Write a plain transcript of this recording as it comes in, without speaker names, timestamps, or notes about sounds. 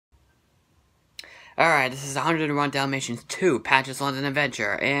Alright, this is 101 Dalmatians 2, Patch's London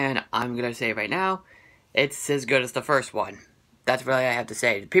Adventure, and I'm gonna say right now, it's as good as the first one. That's really all I have to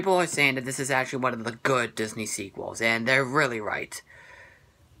say. People are saying that this is actually one of the good Disney sequels, and they're really right.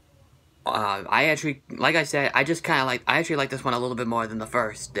 I actually, like I said, I actually like this one a little bit more than the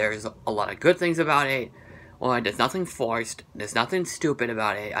first. There's a lot of good things about it. There's nothing forced, there's nothing stupid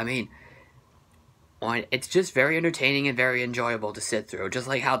about it. I mean, it's just very entertaining and very enjoyable to sit through, just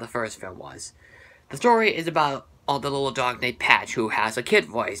like how the first film was. The story is about the little dog named Patch, who has a kid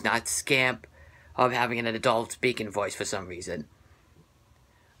voice, not scamp of having an adult speaking voice for some reason.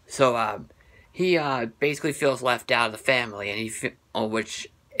 So, he basically feels left out of the family, and which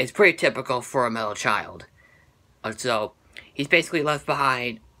is pretty typical for a middle child. So, he's basically left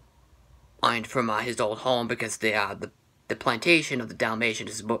behind from his old home because the plantation of the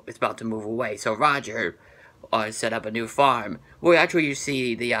Dalmatians is about to move away. So Roger set up a new farm. Well, actually, you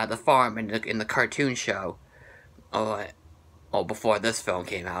see the farm in the cartoon show. Before this film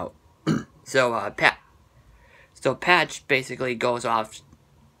came out. So Patch basically goes off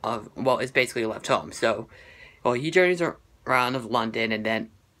is basically left home. So, he journeys around of London, and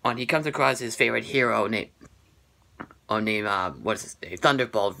then he comes across his favorite hero named what is his name?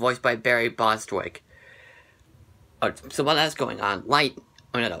 Thunderbolt, voiced by Barry Bostwick. So while that's going on,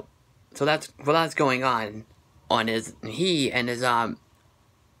 So that's going on he and his he and his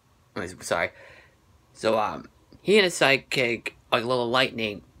sidekick, Little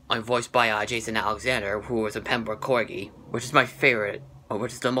Lightning, voiced by Jason Alexander, who was a Pembroke Corgi, which is my favorite,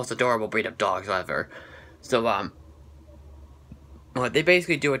 which is the most adorable breed of dogs ever. So they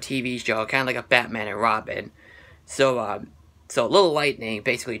basically do a TV show, kind of like a Batman and Robin. So Little Lightning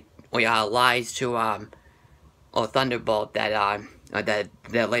basically lies to Thunderbolt that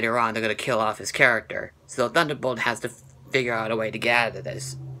later on they're gonna kill off his character. So Thunderbolt has to figure out a way to get out of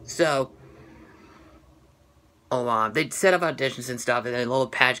this. So they set up auditions and stuff, and then Little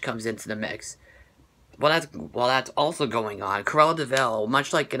Patch comes into the mix. While that's also going on, Cruella de Vil,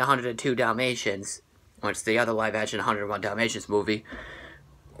 much like in 102 Dalmatians, which is the other live-action 101 Dalmatians movie,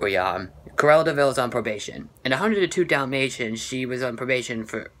 Cruella de Vil is on probation. In 102 Dalmatians, she was on probation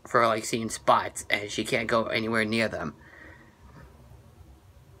for seeing spots, and she can't go anywhere near them.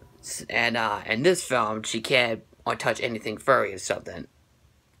 And in this film, she can't touch anything furry or something,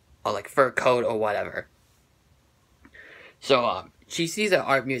 or like fur coat or whatever. So she sees an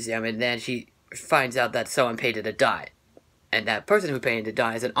art museum, and then she finds out that someone painted a dot, and that person who painted the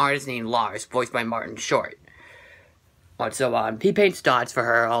dot is an artist named Lars, voiced by Martin Short. So he paints dots for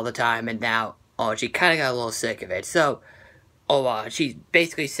her all the time, and now she kind of got a little sick of it. So she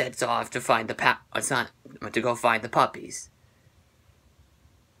basically sets off to find to go find the puppies.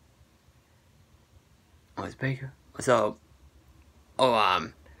 It's Baker. So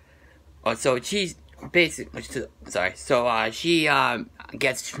she's basically she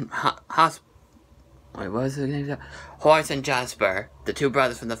gets what was her name? Horace and Jasper, the two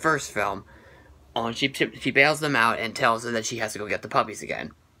brothers from the first film. She bails them out and tells them that she has to go get the puppies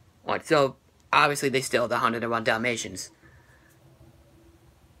again. So obviously they steal the 101 Dalmatians.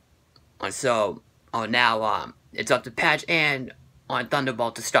 So now it's up to Patch and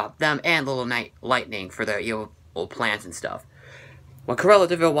Thunderbolt to stop them and Little Lightning for their evil plans and stuff. What Cruella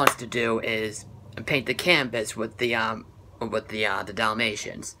de Vil wants to do is paint the canvas with the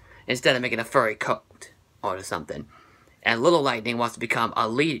Dalmatians instead of making a furry coat or something. And Little Lightning wants to become a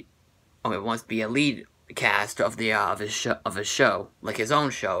lead. Wants to be a lead cast of his show, like his own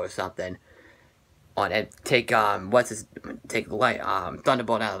show or something. And take Thunderbolt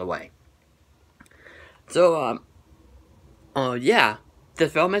out of the way. So yeah, the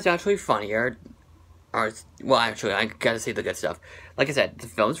film is actually funnier. Actually, I gotta say the good stuff. Like I said, the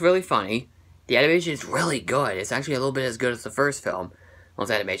film's really funny. The animation is really good. It's actually a little bit as good as the first film.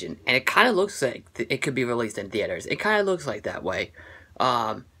 Animation, and it kind of looks like it could be released in theaters. It kind of looks like that way.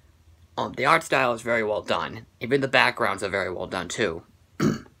 The art style is very well done. Even the backgrounds are very well done too.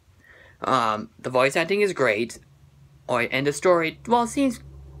 The voice acting is great, and the story, does seem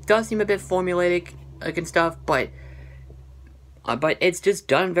a bit formulaic and stuff, but it's just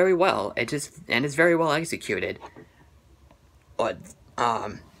done very well. It's very well executed. Well,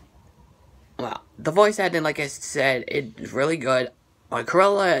 the voice acting, like I said, it's really good.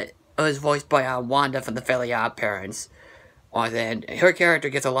 Cruella is voiced by Wanda from the Fairly Odd Parents. And her character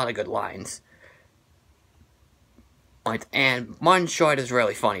gets a lot of good lines. And Martin Short is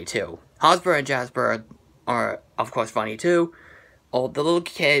really funny too. Hosmer and Jasper are of course funny too. The little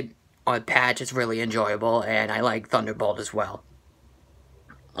kid Patch is really enjoyable, and I like Thunderbolt as well.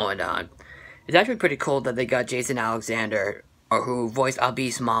 It's actually pretty cool that they got Jason Alexander or who voiced Abi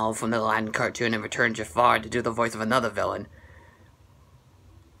Small from the Aladdin cartoon and returned Jafar to do the voice of another villain.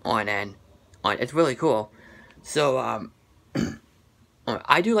 It's really cool. So,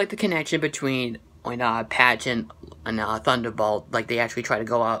 I do like the connection between Patch and Thunderbolt. Like, they actually try to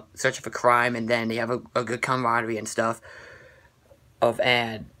go out searching for crime, and then they have a good camaraderie and stuff.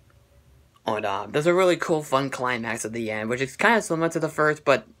 There's a really cool, fun climax at the end, which is kind of similar to the first,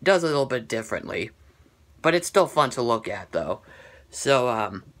 but does a little bit differently. But it's still fun to look at, though.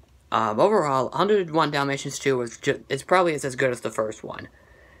 So, overall, 101 Dalmatians 2 is probably as good as the first one.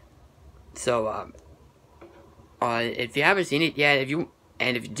 So, if you haven't seen it yet, if you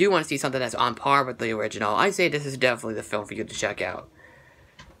do want to see something that's on par with the original, I say this is definitely the film for you to check out.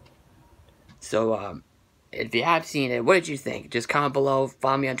 So, if you have seen it, what did you think? Just comment below,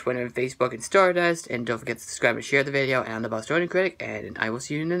 follow me on Twitter and Facebook and Stardust, and don't forget to subscribe and share the video, and I'm the Bostonian Critic, and I will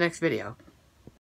see you in the next video.